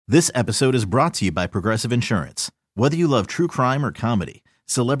This episode is brought to you by Progressive Insurance. Whether you love true crime or comedy,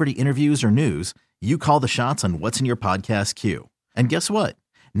 celebrity interviews or news, you call the shots on what's in your podcast queue. And guess what?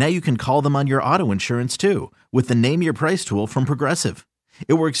 Now you can call them on your auto insurance too with the Name Your Price tool from Progressive.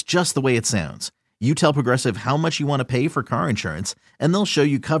 It works just the way it sounds. You tell Progressive how much you want to pay for car insurance, and they'll show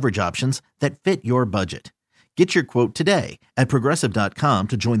you coverage options that fit your budget. Get your quote today at Progressive.com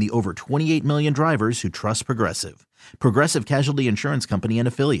to join the over 28 million drivers who trust Progressive. Progressive Casualty Insurance Company and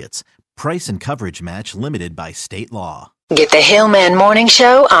Affiliates. Price and coverage match limited by state law. Get the Hillman Morning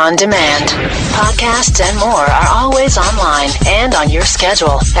Show on demand. Podcasts and more are always online and on your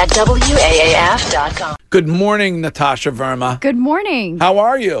schedule at WAAF.com. Good morning, Natasha Verma. Good morning. How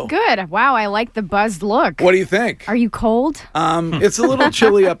are you? Good. Wow, I like the buzzed look. What do you think? Are you cold? It's a little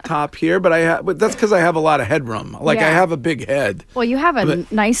chilly up top here, but that's because I have a lot of headroom. I have a big head. Well, you have a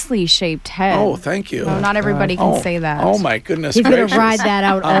nicely shaped head. Oh, thank you. No, not everybody can say that. Oh, my goodness He's gracious. going to ride that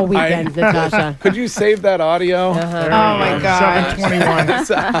out all weekend, Natasha. Could you save that audio? Oh, my God.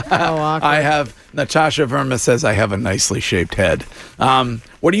 721. How awkward. I have, Natasha Verma says I have a nicely shaped head.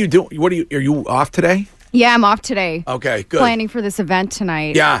 What are you doing? Are you off today? Yeah, I'm off today. Okay, good. Planning for this event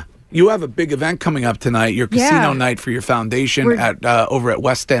tonight. Yeah. You have a big event coming up tonight, your casino night for your foundation over at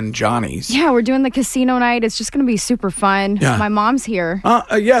West End Johnny's. Yeah, we're doing the casino night. It's just going to be super fun. Yeah. My mom's here.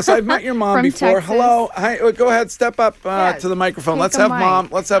 Yes, I've met your mom From before. Texas. Hello. Hi, go ahead, step up Yes. to the microphone. Take Let's a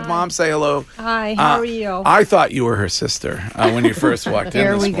have mic. mom say hello. Hi, how are you? I thought you were her sister when you first walked in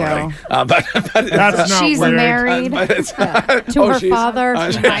Here this we go. morning. But That's not She's weird. married. but it's, To her father.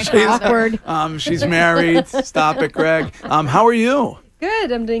 she's Awkward. she's married. Stop it, Greg. How are you?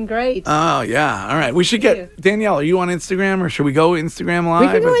 Good, I'm doing great. Oh, yeah. All right. We should get Danielle, are you on Instagram or should we go Instagram Live?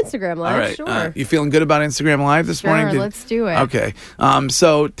 We can go Instagram Live, All right. sure. You feeling good about Instagram Live this morning? Sure, let's do it. Okay.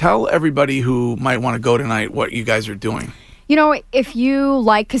 So tell everybody who might want to go tonight what you guys are doing. You know, if you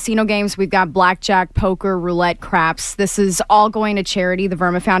like casino games, we've got blackjack, poker, roulette, craps. This is all going to charity, the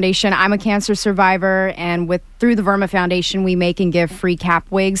Verma Foundation. I'm a cancer survivor, and through the Verma Foundation, we make and give free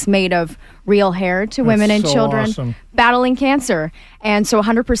cap wigs made of real hair to women and so children awesome. battling cancer. And so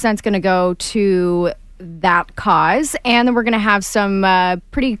 100% is going to go to that cause. And then we're going to have some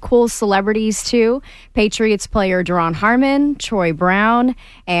pretty cool celebrities too. Patriots player Deron Harmon, Troy Brown,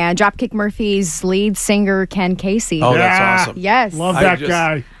 and Dropkick Murphys lead singer Ken Casey. Oh, Yeah. that's awesome. Yes. Love I that just-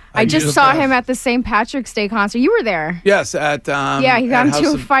 guy. I just saw him at the St. Patrick's Day concert. You were there. Yes, at Yeah, he got at into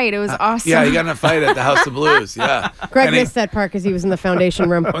House a of- fight. It was awesome. Yeah, he got in a fight at the House of Blues. Yeah. Greg And he- missed that part because he was in the foundation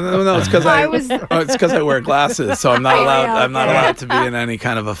room. No, it's because it's because I wear glasses, so I'm not allowed. I'm not allowed to be in any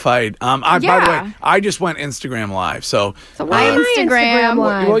kind By the way, I just went Instagram Live, so. So why Instagram?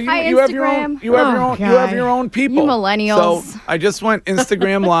 Live. Well, you Hi, have your own. Instagram. You have your Oh, own. You have God. your own people. You millennials. So I just went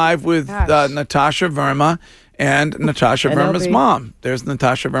Instagram Live with Gosh. Natasha Verma and Natasha Verma's NLB. mom. There's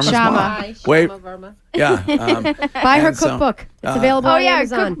Natasha Verma's Shama. mom. Hi, Wait, Shama Verma. yeah. Buy her and so- cookbook. It's available Oh, on yeah,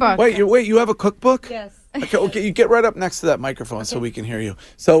 Amazon. cookbook. Wait. You have a cookbook? Yes. Okay. You get right up next to that microphone so we can hear you.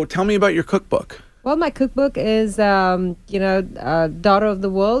 So tell me about your cookbook. Well, my cookbook is, Daughter of the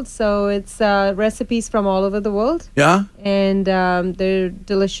World. So it's recipes from all over the world. Yeah. And they're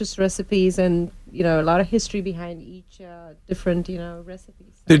delicious recipes and, a lot of history behind each different, recipes.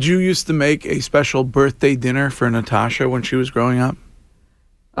 Did you used to make a special birthday dinner for Natasha when she was growing up?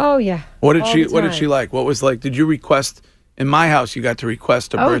 Oh, yeah. What did All she the What did time. she like? What was like? Did you request? In my house, you got to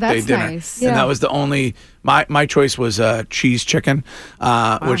request a Oh, birthday that's dinner, nice. and Yeah. that was the only. My choice was cheese chicken,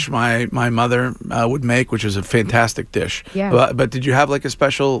 which my mother would make, which is a fantastic dish. Yeah. But did you have like a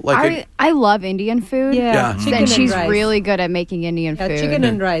special I love Indian food. Yeah. Chicken And she's rice. really good at making Indian Yeah, food. chicken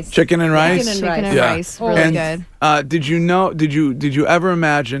and rice. chicken and rice? Chicken and Chicken rice. and Yeah. rice, really and, good. Did you ever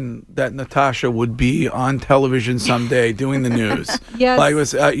imagine that Natasha would be on television someday doing the news? Yes.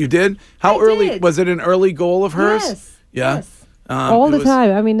 Like you did? How I early did. was it? An early goal of hers? Yes. Yeah. Yes. All it the was-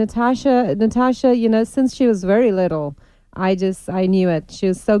 time. I mean, Natasha, since she was very little, I knew it. She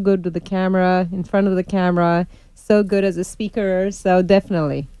was so good with the camera, in front of the camera, so good as a speaker. So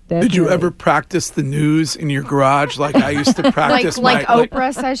definitely. Did you ever practice the news in your garage like I used to practice like my...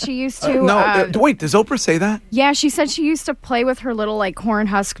 Oprah says she used to. Wait, does Oprah say that? Yeah, she said she used to play with her little corn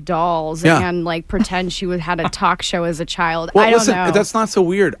husk dolls Yeah. and pretend she had a talk show as a child. Well, I don't listen, know. that's not so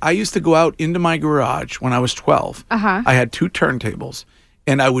weird. I used to go out into my garage when I was 12. Uh-huh. I had 2 turntables.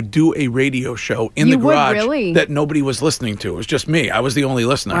 And I would do a radio show in You the would, garage really? that nobody was listening to. It was just me. I was the only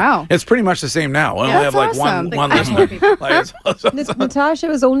listener. Wow. It's pretty much the same now. I only have That's like awesome. one listener. Like, Natasha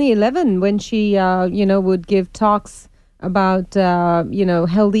was only 11 when she, would give talks about,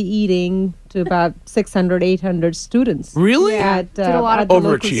 healthy eating to about 600, 800 students. Really? At, Did a lot of at the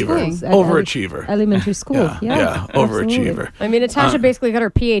local overachiever. schools, at Overachiever. elementary school. Yeah, overachiever. I mean, Natasha basically got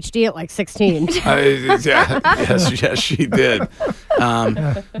her PhD at like 16. Yes, she did.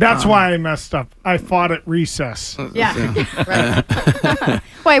 That's why I messed up. I fought at recess. Yeah. Right.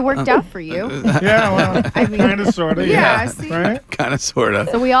 Well, it worked out for you. Yeah, well, kind of, sort of. Yeah, Yeah, see? right? Kind of, sort of.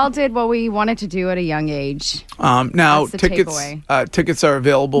 So we all did what we wanted to do at a young age. Now, That's the tickets takeaway. tickets are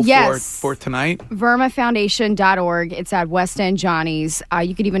available Yes. for tonight. VermaFoundation.org. It's at West End Johnny's.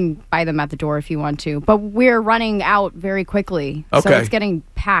 You could even buy them at the door if you want to. But we're running out very quickly. So Okay. it's getting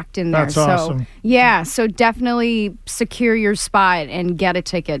packed in there. That's awesome. Yeah, so definitely secure your spot and get a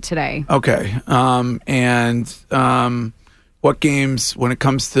ticket today. Okay. What games, when it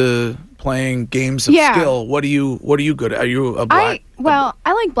comes to playing games of skill, what are you good at? Are you a black?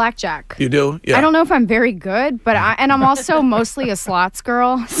 I like blackjack. You do? Yeah. I don't know if I'm very good, but I'm also mostly a slots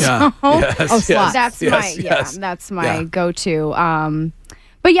girl. So Yeah. Yes, yes, that's my go-to.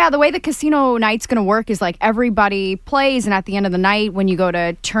 But yeah, the way the casino night's going to work is like everybody plays, and at the end of the night, when you go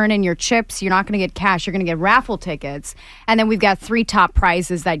to turn in your chips, you're not going to get cash. You're going to get raffle tickets. And then we've got 3 top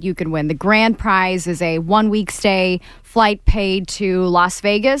prizes that you can win. The grand prize is a 1-week stay flight paid to Las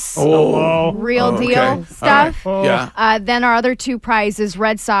Vegas. Oh, Real deal okay. stuff. All right. Yeah. Then our other 2 prizes,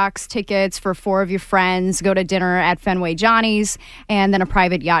 Red Sox tickets for 4 of your friends, go to dinner at Fenway Johnny's, and then a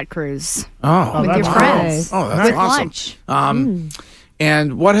private yacht cruise Oh, with that's your cool. friends. Oh, that's with awesome. lunch.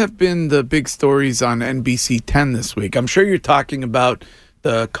 And what have been the big stories on NBC 10 this week? I'm sure you're talking about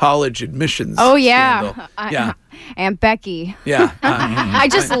the college admissions. Oh, yeah. scandal. Aunt Becky. Yeah. I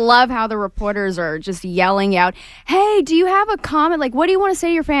just love how the reporters are just yelling out, hey, do you have a comment? Like, what do you want to say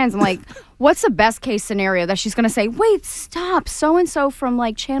to your fans? I'm like, what's the best case scenario that she's going to say, wait, stop, so-and-so from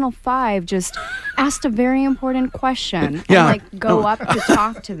like Channel 5 just asked a very important question. Yeah. And like go up to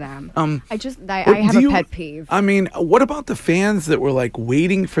talk to them. I have a pet peeve. I mean, what about the fans that were like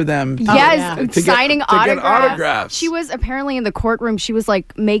waiting for them Signing to get autographs? She was apparently in the courtroom. She was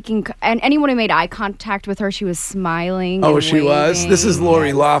like making, and anyone who made eye contact with her, she was smiling. Oh, and she was? waving. This is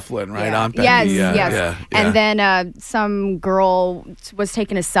Lori Loughlin, right? Yeah. Aunt Becky. Yes. Yeah. And then some girl was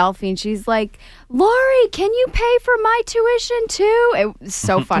taking a selfie, and she's like, Lori, can you pay for my tuition too? It was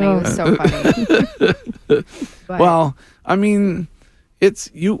so funny. It was so funny. Well, I mean, it's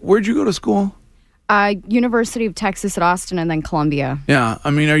you. Where'd you go to school? University of Texas at Austin, and then Columbia. Yeah,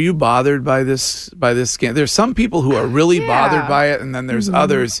 I mean, are you bothered by this scam? There's some people who are really bothered by it, and then there's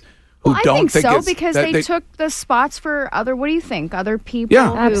others who I don't think so it's, because that they took the spots for other. What do you think? Other people?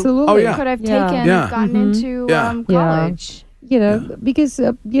 Yeah. who Absolutely. could have Yeah. gotten into college. Because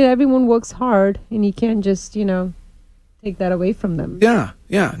everyone works hard, and you can't just take that away from them. Yeah.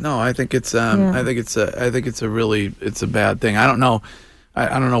 No, I think it's I think it's a really it's a bad thing. I don't know.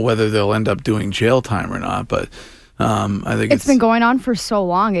 I don't know whether they'll end up doing jail time or not, but I think it's been going on for so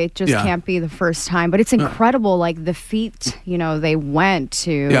long. It just can't be the first time. But it's incredible, like the feat, they went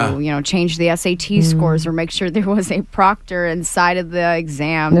to, change the SAT scores or make sure there was a proctor inside of the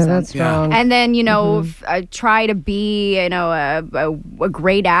exams. No, that's wrong. And then, try to be, a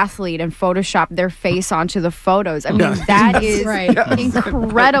great athlete and Photoshop their face onto the photos. I mean, that is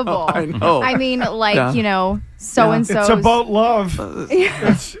incredible. I know. I mean, so-and-so. It's about love.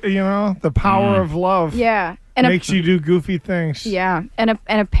 It's, the power of love. Yeah. And makes you do goofy things. Yeah. And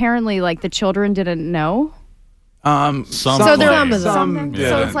apparently, the children didn't know. Some So didn't.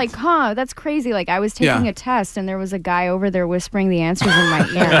 it's like, that's crazy. Like I was taking a test and there was a guy over there whispering the answers in my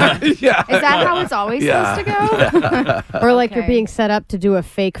ear. Yeah. Is that how it's always supposed to go? Or like you're being set up to do a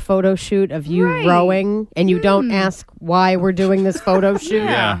fake photo shoot of you rowing and you don't ask why we're doing this photo shoot.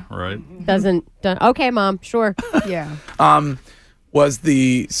 Yeah, right. Okay, Mom, sure. Yeah. Was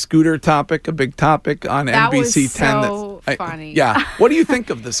the scooter topic a big topic on That NBC was 10? so funny. Yeah. What do you think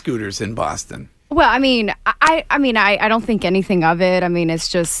of the scooters in Boston? Well, I mean, I don't think anything of it. I mean, it's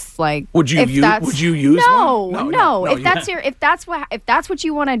just like Would you use one? No. If that's what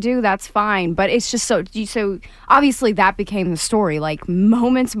you want to do, that's fine. But it's just so obviously that became the story. Like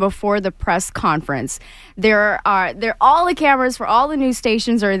moments before the press conference, there all the cameras for all the news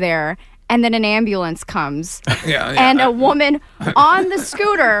stations are there. And then an ambulance comes, and a woman on the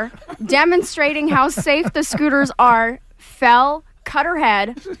scooter, demonstrating how safe the scooters are, fell, cut her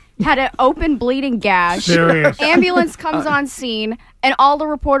head, had an open bleeding gash. Serious. Ambulance comes on scene, and all the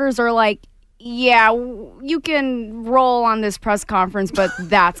reporters are like, yeah, you can roll on this press conference, but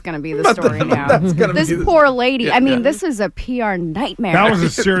that's going to be the story now. This poor lady. I mean, this is a PR nightmare. That was a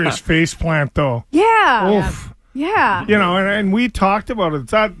serious faceplant, though. Yeah. Oof. Yeah. And we talked about it.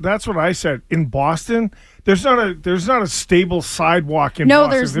 That's what I said. In Boston, there's not a stable sidewalk in No,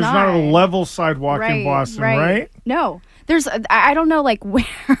 Boston. there's not not. a level sidewalk in Boston, right? No. I don't know, like, where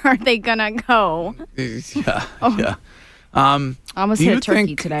are they going to go? Yeah. Oh. Yeah. Almost hit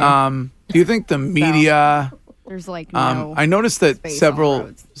turkey today. Do you think the media? There's like no. I noticed that space on the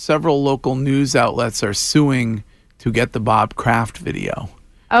roads. several local news outlets are suing to get the Bob Kraft video.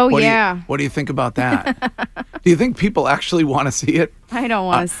 Oh, What yeah. What do you think about that? Do you think people actually want to see it? I don't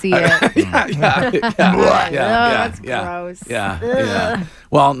want to see it. Yeah. That's gross. Yeah.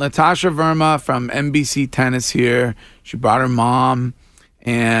 Well, Natasha Verma from NBC 10 is here. She brought her mom.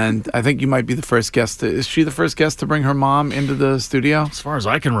 And I think you might be the first guest. Is she the first guest to bring her mom into the studio? As far as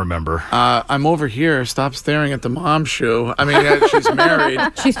I can remember. I'm over here. Stop staring at the mom shoe. I mean, she's married.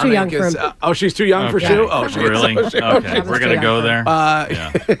 She's too young for him. She's too young for shoe? Oh, she really? is. Okay, we're going to go there.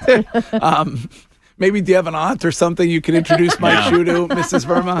 Maybe do you have an aunt or something you can introduce my shoe to, Mrs.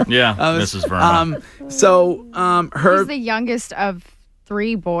 Verma? Yeah, Mrs. Verma. She's the youngest of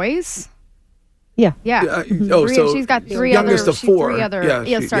 3 boys. Yeah. Yeah. She's got 3 youngest other, of 4.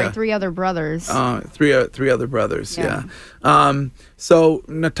 3 other brothers. Three other brothers. Yeah. So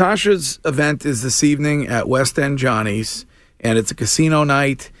Natasha's event is this evening at West End Johnny's, and it's a casino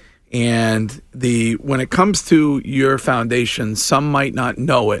night. And when it comes to your foundation, some might not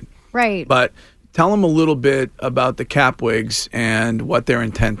know it. Right. But tell them a little bit about the Capwigs and what their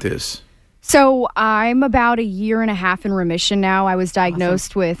intent is. So I'm about a year and a half in remission now. I was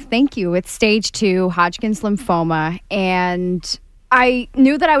diagnosed with stage 2 Hodgkin's lymphoma, and I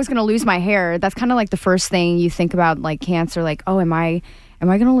knew that I was going to lose my hair. That's kind of like the first thing you think about, like cancer, like, oh, am I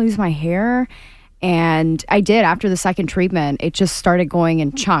going to lose my hair? And I did. After the second treatment, it just started going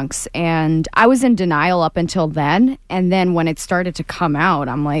in chunks, and I was in denial up until then. And then when it started to come out,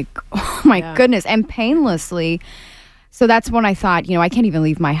 I'm like, oh my goodness, and painlessly. So that's when I thought, I can't even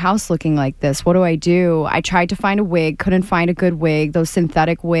leave my house looking like this. What do? I tried to find a wig, couldn't find a good wig. Those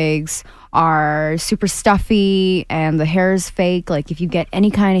synthetic wigs are super stuffy and the hair is fake. Like if you get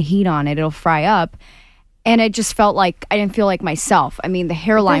any kind of heat on it, it'll fry up. And it just felt like I didn't feel like myself. I mean, the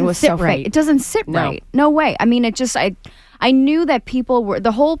hairline was so fake. It doesn't sit right. No way. I mean, I knew that people were,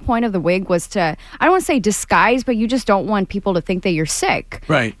 the whole point of the wig was to, I don't want to say disguise, but you just don't want people to think that you're sick.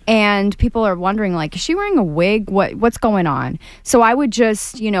 Right. And people are wondering, like, is she wearing a wig? What's going on? So I would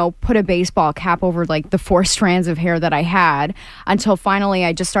just, put a baseball cap over like the 4 strands of hair that I had until finally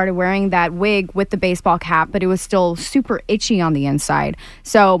I just started wearing that wig with the baseball cap, but it was still super itchy on the inside.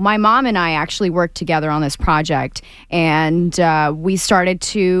 So my mom and I actually worked together on this project, and we started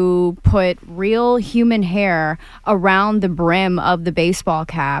to put real human hair around the brim of the baseball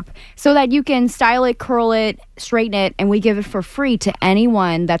cap so that you can style it, curl it, straighten it, and we give it for free to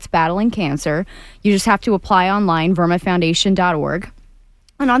anyone that's battling cancer. You just have to apply online, vermafoundation.org.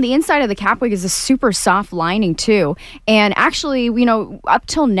 And on the inside of the cap wig is a super soft lining too. And actually, up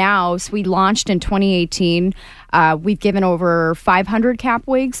till now, so we launched in 2018, we've given over 500 cap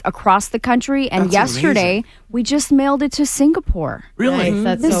wigs across the country. And That's yesterday, amazing. We just mailed it to Singapore. Really? Nice.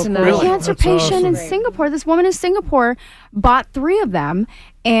 That's This so cool. Really? cancer That's patient awesome. in Singapore, this woman in Singapore bought 3 of them.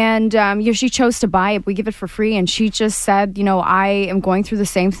 And she chose to buy it. We give it for free. And she just said, I am going through the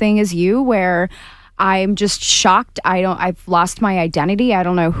same thing as you, where I'm just shocked. I've lost my identity. I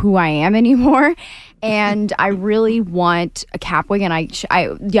don't know who I am anymore. And I really want a cap wig.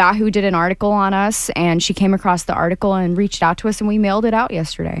 And Yahoo did an article on us, and she came across the article and reached out to us, and we mailed it out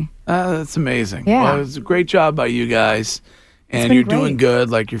yesterday. That's amazing. Yeah. Well, it was a great job by you guys. And been you're great. doing good,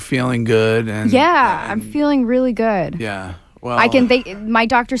 like you're feeling good. And I'm feeling really good. Yeah. Well, My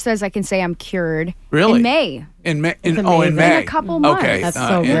doctor says I can say I'm cured. Really? In May. In May. In amazing. May. In a couple months. Okay. That's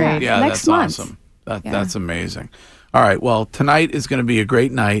so great. Yeah, Next that's month. awesome. That's amazing. All right. Well, tonight is going to be a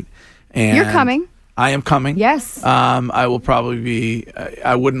great night. And You're coming. I am coming. Yes. I will probably be.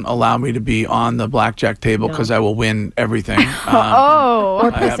 I wouldn't allow me to be on the blackjack table because I will win everything.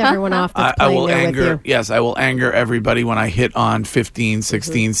 Or piss everyone off that's I playing will there anger. with you. Yes, I will anger everybody when I hit on 15,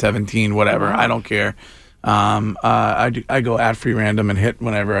 16, 17, whatever. I don't care. I go at free random and hit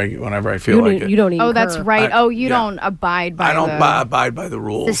whenever I feel like it. You don't even Oh, that's care. right. You don't abide by I don't the abide by the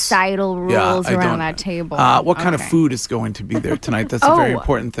rules. societal rules I around don't. that table. What kind of Okay. food is going to be there tonight? That's a very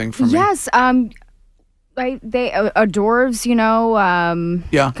important thing for me. Yes. They hors d'oeuvres,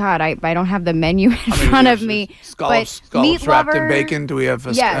 Yeah. God, I don't have the menu in front of me. But meat Scallops wrapped in lovers- bacon. Do we have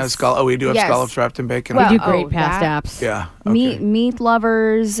a Yes. scallop? Oh, we do have Yes. scallops wrapped in bacon. Well, We do great Oh, past that- apps. Yeah. Okay. Meat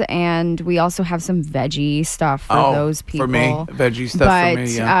lovers, and we also have some veggie stuff for those people. For me, veggie stuff But for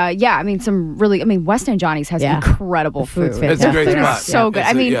me. Yeah. West End Johnny's has Yeah. incredible The food's food. fantastic. It's a great Food is spot. so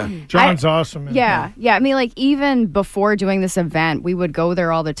good. Yeah. John's awesome. man. Yeah. I mean, like even before doing this event, we would go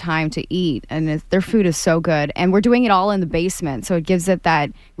there all the time to eat, and their food is so good. And we're doing it all in the basement, so it gives it that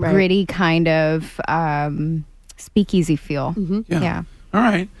gritty kind of speakeasy feel. Yeah. All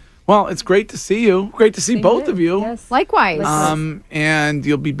right. Well, it's great to see you. Great to see both of you. Yes. Likewise. And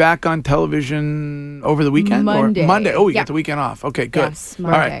you'll be back on television over the weekend? Monday. Or Monday. Oh, you Yeah. got the weekend off. Okay, good. Yes,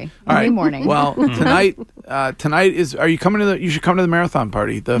 Monday. All right. Monday morning. Well, tonight is, are you coming to you should come to the marathon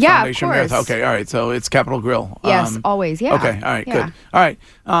party, the Yeah, of Foundation course. Marathon. Okay, all right. So it's Capitol Grill. Yes, always. Yeah. Okay, all right, Yeah. good. All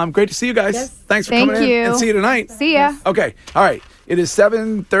right. Great to see you guys. Yes. Thanks for Thank coming in. you. And see you tonight. See ya. Okay, all right. It is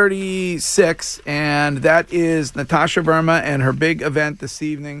 7:36, and that is Natasha Verma and her big event this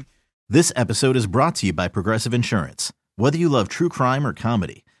evening. This episode is brought to you by Progressive Insurance. Whether you love true crime or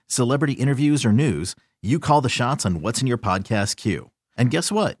comedy, celebrity interviews or news, you call the shots on what's in your podcast queue. And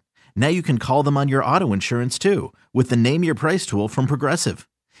guess what? Now you can call them on your auto insurance too with the Name Your Price tool from Progressive.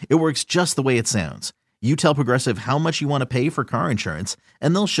 It works just the way it sounds. You tell Progressive how much you want to pay for car insurance,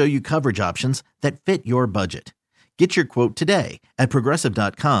 and they'll show you coverage options that fit your budget. Get your quote today at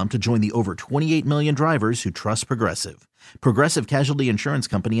Progressive.com to join the over 28 million drivers who trust Progressive. Progressive Casualty Insurance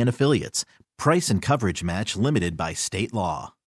Company and Affiliates. Price and coverage match limited by state law.